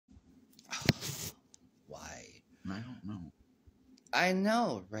I don't know. I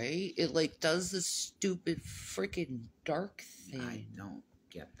know, right? It like does this stupid freaking dark thing. I don't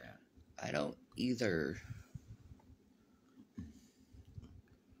get that. I don't either.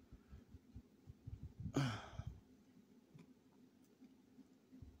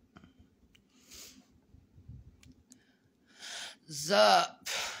 Zup.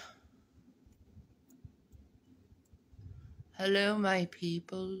 Hello, my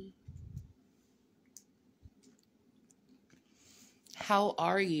people. How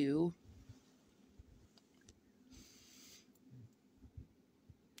are you?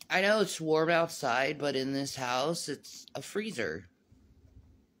 I know it's warm outside, but in this house, it's a freezer.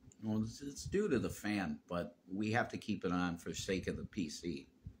 Well, it's due to the fan, but we have to keep it on for sake of the PC.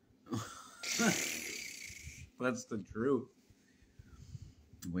 That's the truth.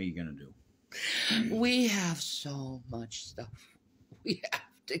 What are you going to do? We have so much stuff we have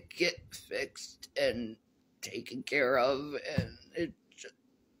to get fixed and taken care of, and it just...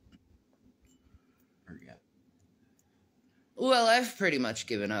 Forget. Well, I've pretty much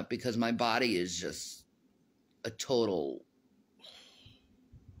given up because my body is just a total...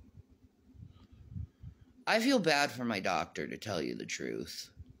 I feel bad for my doctor, to tell you the truth.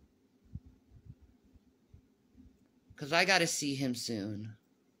 Because I got to see him soon,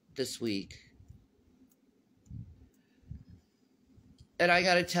 this week. And I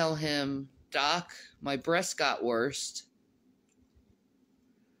got to tell him, Doc, my breast got worse.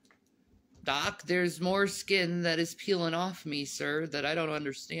 Doc, there's more skin that is peeling off me, sir, that I don't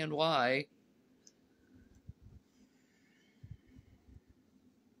understand why.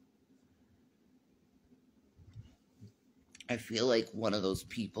 I feel like one of those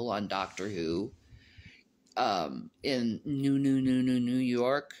people on Doctor Who, in New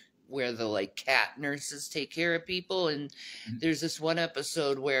York, where the like cat nurses take care of people, and there's this one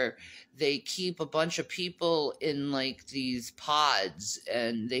episode where they keep a bunch of people in like these pods,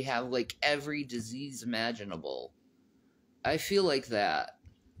 and they have like every disease imaginable. I feel like that.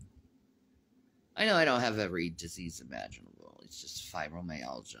 I know I don't have every disease imaginable. It's just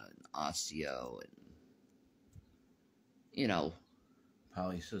fibromyalgia and osteo and, you know,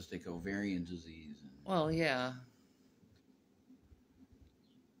 Polycystic ovarian disease. well, yeah.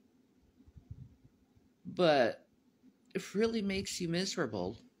 But it really makes you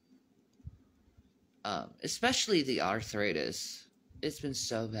miserable. Especially the arthritis. It's been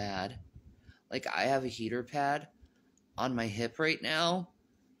so bad. Like, I have a heater pad on my hip right now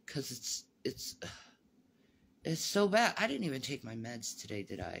because it's so bad. I didn't even take my meds today,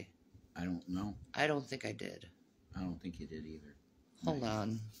 did I? I don't know. I don't think I did. I don't think you did either. Hold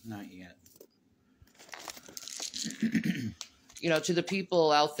on. Not yet. You know, to the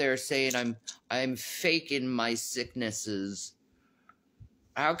people out there saying I'm faking my sicknesses,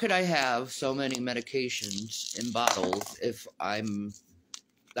 how could I have so many medications in bottles if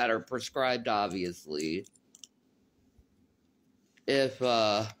that are prescribed, obviously, if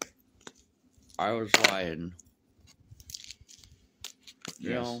I was lying?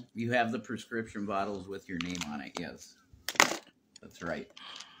 You Yes. know? You have the prescription bottles with your name on it, yes. That's right.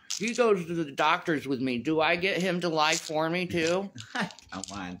 He goes to the doctors with me. Do I get him to lie for me, too? Come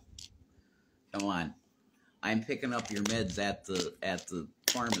on. Come on. I'm picking up your meds at the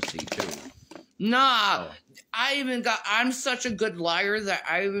pharmacy, too. Nah. Oh. I'm such a good liar that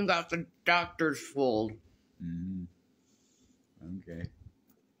I even got the doctors fooled. Mm-hmm. Okay.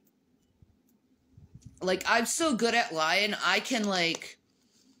 Like, I'm so good at lying, I can, like,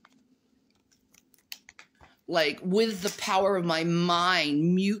 with the power of my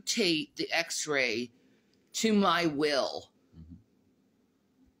mind, mutate the x-ray to my will. Mm-hmm.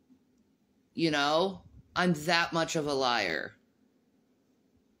 You know? I'm that much of a liar.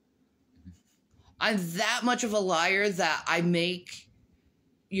 I'm that much of a liar that I make,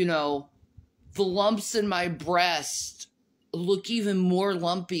 you know, the lumps in my breast look even more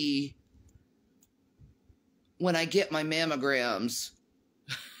lumpy when I get my mammograms.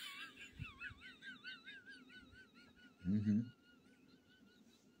 Mm-hmm.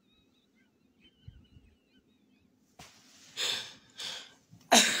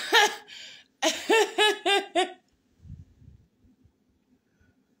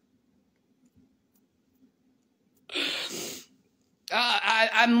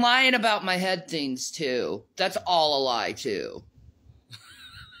 I'm lying about my head things, too. That's all a lie, too.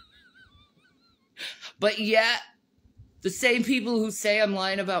 But yet, the same people who say I'm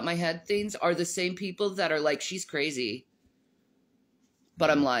lying about my head things are the same people that are like, she's crazy. But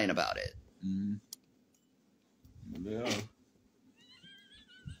I'm lying about it. Mm-hmm. Yeah.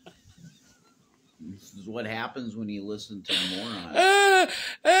 This is what happens when you listen to a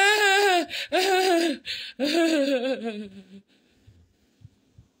moron.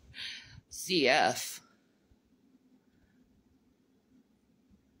 CF.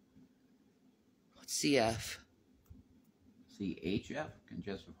 What's CF? CHF?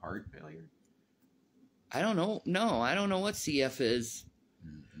 Congestive heart failure? I don't know. No, I don't know what CF is.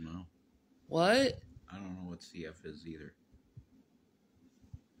 No. What? I don't know what CF is either.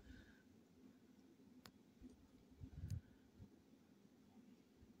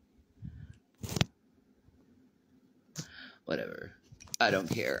 Whatever. I don't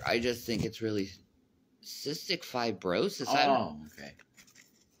care. I just think it's really cystic fibrosis. Oh, okay.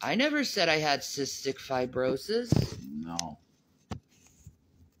 I never said I had cystic fibrosis. No.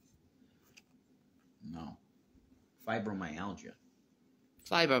 No. Fibromyalgia.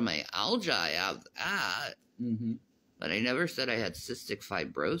 Fibromyalgia, I have that. Mm-hmm. But I never said I had cystic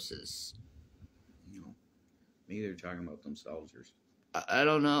fibrosis. No. Maybe they're talking about themselves or I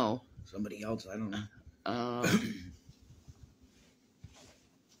don't know. somebody else. I don't know.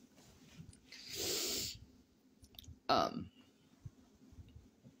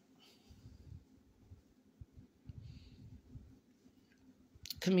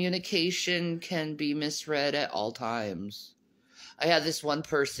 Communication can be misread at all times. I had this one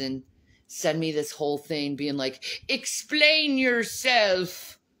person send me this whole thing being like, explain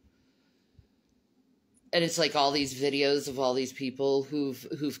yourself. And it's like all these videos of all these people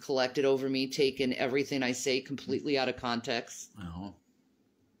who've collected over me, taken everything I say completely out of context. Oh.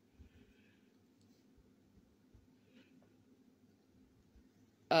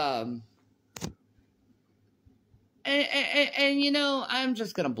 And you know, I'm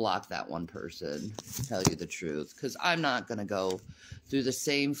just going to block that one person, to tell you the truth, because I'm not going to go through the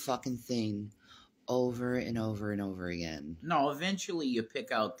same fucking thing over and over and over again. No, eventually you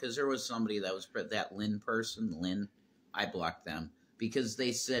pick out, because there was somebody that was, that Lynn person, Lynn, I blocked them, because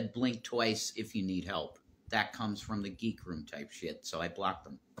they said blink twice if you need help. That comes from the geek room type shit, so I blocked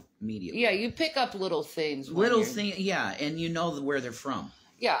them immediately. Yeah, you pick up little things. Little thing, yeah, and you know where they're from.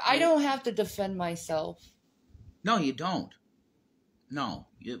 Yeah, I don't have to defend myself. No, you don't. No,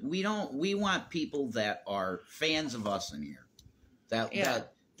 we don't. We want people that are fans of us in here,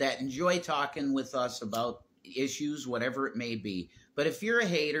 that enjoy talking with us about issues, whatever it may be. But if you're a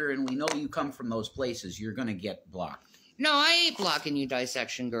hater and we know you come from those places, you're going to get blocked. No, I ain't blocking you,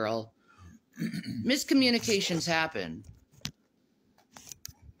 Dissection Girl. Miscommunications happen.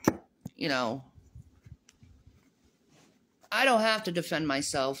 You know, I don't have to defend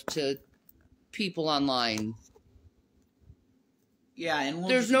myself to people online. Yeah, and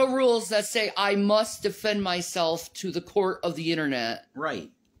there's no rules that say I must defend myself to the court of the internet.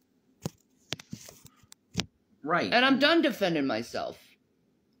 Right. Right. And I'm done defending myself.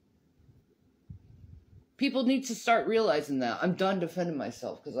 People need to start realizing that. I'm done defending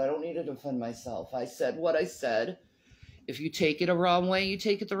myself because I don't need to defend myself. I said what I said. If you take it a wrong way, you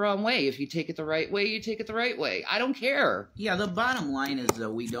take it the wrong way. If you take it the right way, you take it the right way. I don't care. Yeah, the bottom line is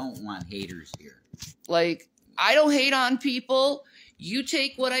that we don't want haters here. Like, I don't hate on people. You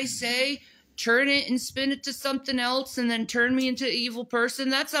take what I say, turn it and spin it to something else, and then turn me into an evil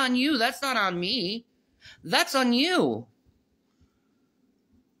person. That's on you. That's not on me. That's on you.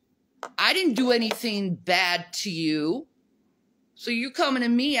 I didn't do anything bad to you. So you coming to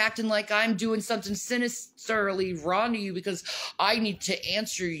me acting like I'm doing something sinisterly wrong to you because I need to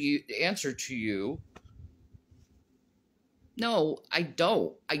answer to you. No, I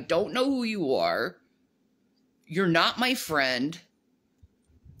don't. I don't know who you are. You're not my friend.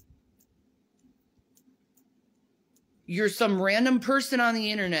 You're some random person on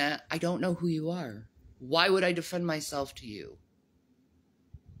the internet. I don't know who you are. Why would I defend myself to you?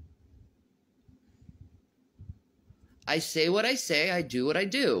 I say what I say. I do what I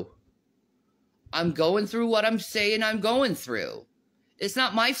do. I'm going through what I'm saying I'm going through. It's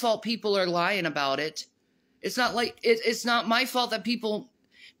not my fault people are lying about it. It's not like it's not my fault that people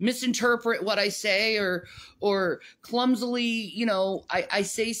misinterpret what I say or clumsily, you know, I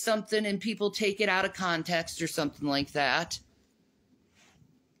say something and people take it out of context or something like that.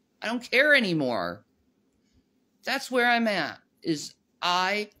 I don't care anymore. That's where I'm at, is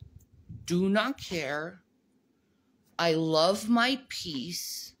I do not care. I love my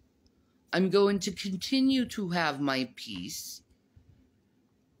peace. I'm going to continue to have my peace.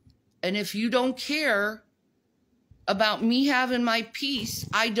 And if you don't care about me having my peace,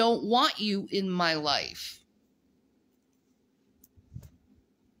 I don't want you in my life.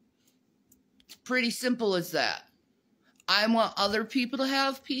 It's pretty simple as that. I want other people to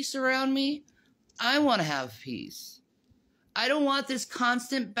have peace around me. I want to have peace. I don't want this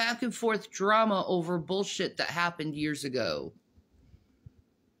constant back and forth drama over bullshit that happened years ago.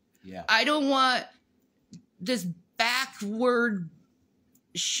 Yeah. I don't want this word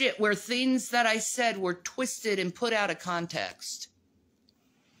shit where things that I said were twisted and put out of context.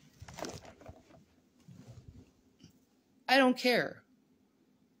 I don't care.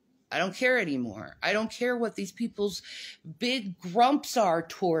 I don't care anymore. I don't care what these people's big grumps are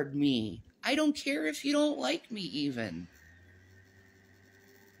toward me. I don't care if you don't like me even.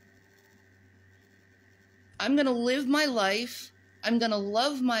 I'm going to live my life. I'm going to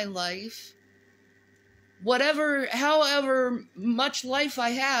love my life. However much life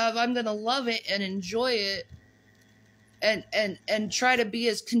I have, I'm going to love it and enjoy it and try to be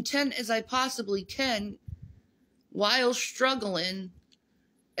as content as I possibly can while struggling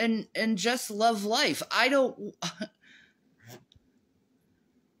and just love life. I don't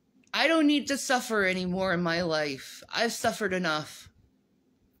need to suffer anymore in my life. I've suffered enough.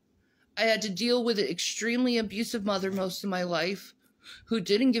 I had to deal with an extremely abusive mother most of my life who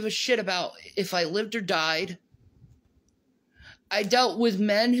didn't give a shit about if I lived or died. I dealt with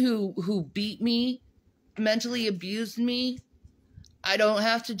men who beat me, mentally abused me. I don't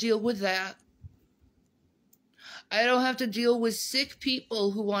have to deal with that. I don't have to deal with sick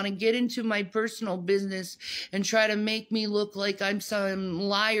people who want to get into my personal business and try to make me look like I'm some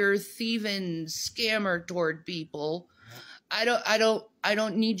liar, thieving scammer toward people. I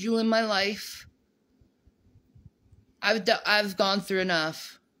don't need you in my life. I've gone through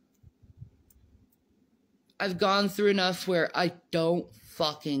enough. I've gone through enough where I don't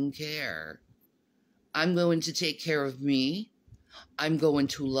fucking care. I'm going to take care of me. I'm going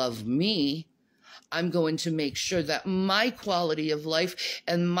to love me. I'm going to make sure that my quality of life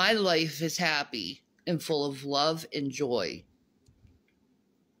and my life is happy and full of love and joy.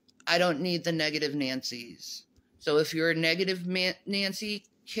 I don't need the negative Nancys. So if you're a negative Nancy,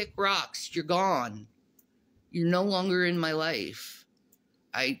 kick rocks. You're gone. You're no longer in my life.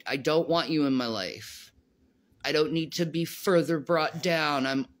 I don't want you in my life. I don't need to be further brought down.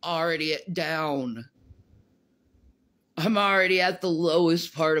 I'm already down. I'm already at the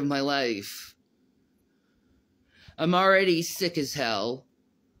lowest part of my life. I'm already sick as hell.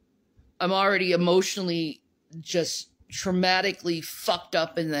 I'm already emotionally just traumatically fucked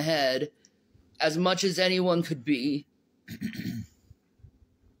up in the head as much as anyone could be.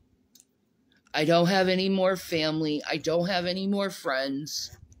 I don't have any more family. I don't have any more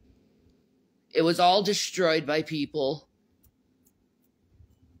friends. It was all destroyed by people.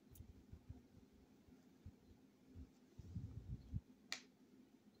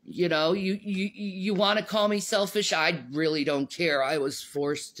 You know, you want to call me selfish? I really don't care. I was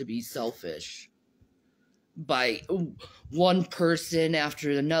forced to be selfish by one person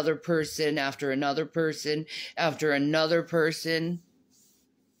after another person after another person after another person,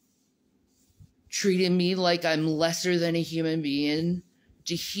 treating me like I'm lesser than a human being,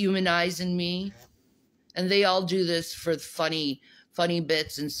 dehumanizing me. And they all do this for funny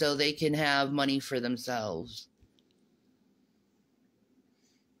bits and so they can have money for themselves.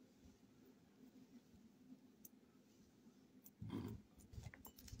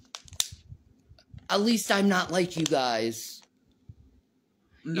 At least I'm not like you guys.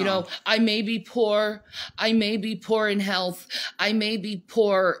 No. You know, I may be poor. I may be poor in health. I may be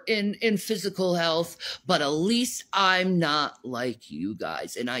poor in physical health, but at least I'm not like you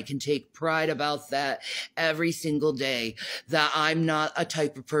guys. And I can take pride about that every single day, that I'm not a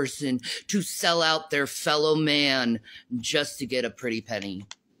type of person to sell out their fellow man just to get a pretty penny.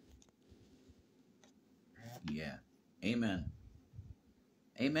 Yeah. Amen.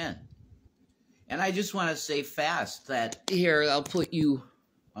 Amen. And I just want to say fast that... Here, I'll put you...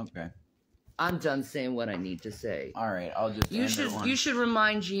 Okay. I'm done saying what I need to say. All right, I'll just You should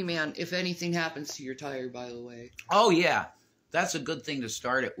remind G-Man if anything happens to your tire, by the way. Oh, yeah. That's a good thing to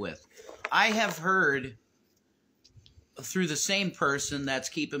start it with. I have heard through the same person that's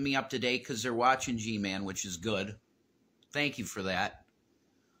keeping me up to date because they're watching G-Man, which is good. Thank you for that.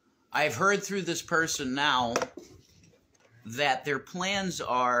 I've heard through this person now that their plans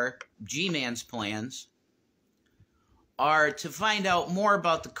are, G-Man's plans, are to find out more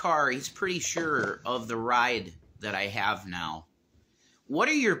about the car. He's pretty sure of the ride that I have now. What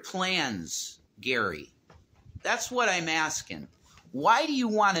are your plans, Gary? That's what I'm asking. Why do you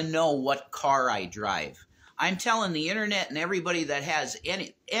want to know what car I drive? I'm telling the internet and everybody that has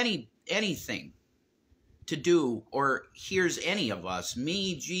anything to do or hears any of us,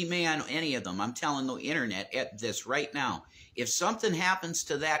 me, G-Man, any of them, I'm telling the internet at this right now. If something happens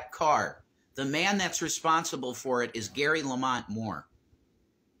to that car, the man that's responsible for it is Gary Lamont Moore.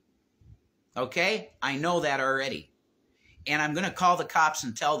 Okay? I know that already. And I'm going to call the cops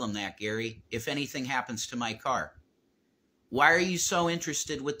and tell them that, Gary, if anything happens to my car. Why are you so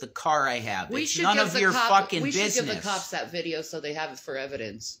interested with the car I have? We It's should none give of the your fucking we business. should give the cops that video so they have it for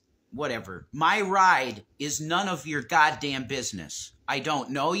evidence. Whatever. My ride is none of your goddamn business. I don't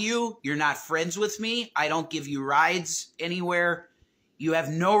know you. You're not friends with me. I don't give you rides anywhere. You have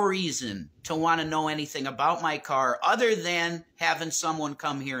no reason to want to know anything about my car other than having someone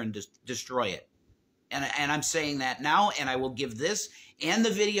come here and destroy it. And I'm saying that now, and I will give this and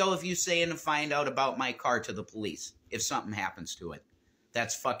the video of you saying to find out about my car to the police if something happens to it.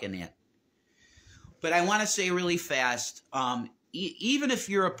 That's fucking it. But I want to say really fast, even if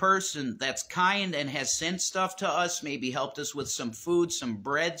you're a person that's kind and has sent stuff to us, maybe helped us with some food, some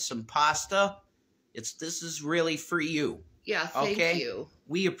bread, some pasta, this is really for you. Yeah, thank you.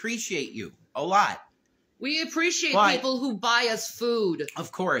 We appreciate you a lot. We appreciate people who buy us food.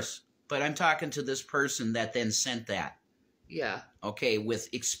 Of course. But I'm talking to this person that then sent that. Yeah. Okay, with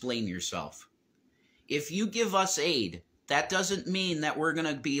explain yourself. If you give us aid, that doesn't mean that we're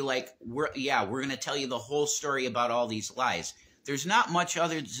going to be like, we're going to tell you the whole story about all these lies. There's not much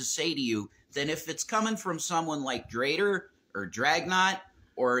other to say to you than if it's coming from someone like Drader or Dragnot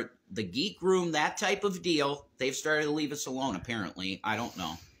or the Geek Room, that type of deal. They've started to leave us alone, apparently. I don't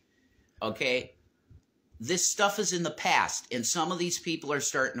know. Okay? This stuff is in the past, and some of these people are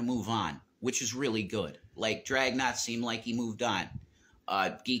starting to move on, which is really good. Like Dragnot seemed like he moved on.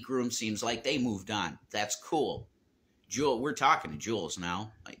 Geek Room seems like they moved on. That's cool. Jewel, we're talking to Jules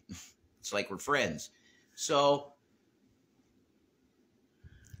now. It's like we're friends. So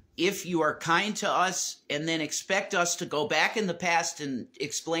if you are kind to us and then expect us to go back in the past and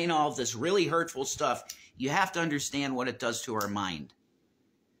explain all of this really hurtful stuff, you have to understand what it does to our mind.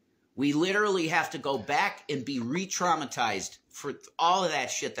 We literally have to go back and be re-traumatized for all of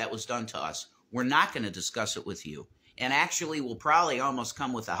that shit that was done to us. We're not going to discuss it with you. And actually, we'll probably almost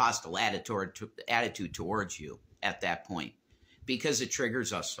come with a hostile attitude towards you at that point because it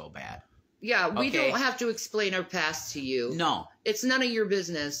triggers us so bad. Yeah, we don't have to explain our past to you. No. It's none of your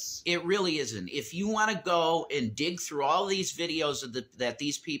business. It really isn't. If you want to go and dig through all these videos of that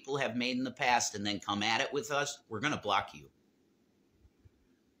these people have made in the past and then come at it with us, we're going to block you.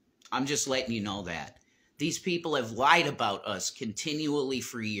 I'm just letting you know that. These people have lied about us continually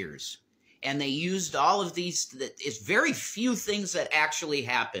for years. And they used all of these, it's very few things that actually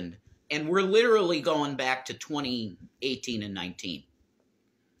happened. And we're literally going back to 2018 and 19.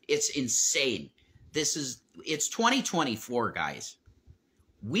 It's insane. It's 2024, guys.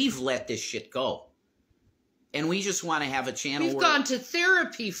 We've let this shit go. And we just want to have a channel We've gone to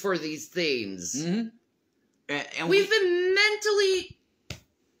therapy for these things. Mm-hmm. And we've been mentally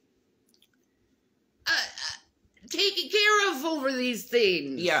taken care of over these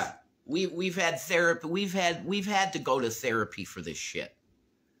things. Yeah. We've had therapy. We've had to go to therapy for this shit.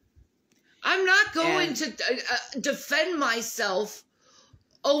 I'm not going to defend myself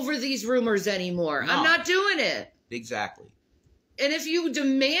over these rumors anymore. No. I'm not doing it. Exactly. And if you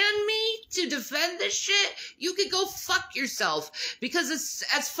demand me to defend this shit, you could go fuck yourself. Because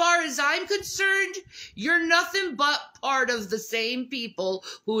as far as I'm concerned, you're nothing but part of the same people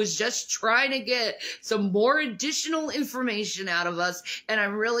who is just trying to get some more additional information out of us. And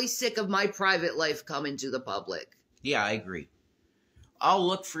I'm really sick of my private life coming to the public. Yeah, I agree. I'll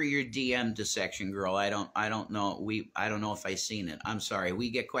look for your DM dissection, girl. I don't know. I don't know if I've seen it. I'm sorry. We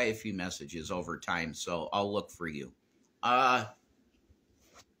get quite a few messages over time, so I'll look for you.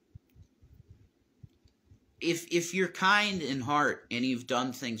 If you're kind in heart and you've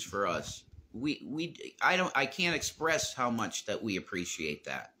done things for us, I can't express how much that we appreciate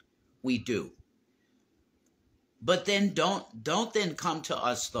that. We do. But then don't then come to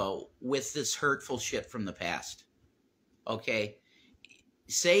us though with this hurtful shit from the past. Okay?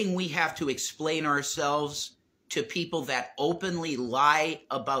 Saying we have to explain ourselves to people that openly lie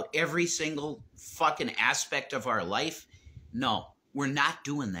about every single fucking aspect of our life. No, we're not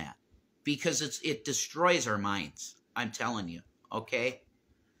doing that. Because it destroys our minds. I'm telling you. Okay?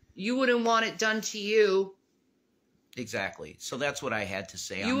 You wouldn't want it done to you. Exactly. So that's what I had to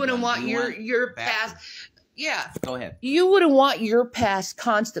say. You wouldn't want your past. Yeah. Go ahead. You wouldn't want your past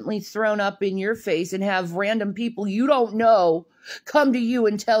constantly thrown up in your face and have random people you don't know come to you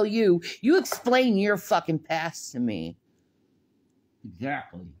and tell you, you explain your fucking past to me.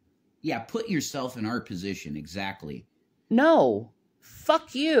 Exactly. Yeah, put yourself in our position. Exactly. No.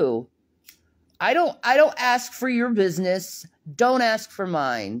 Fuck you. I don't ask for your business. Don't ask for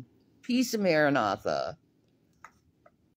mine. Peace of Maranatha.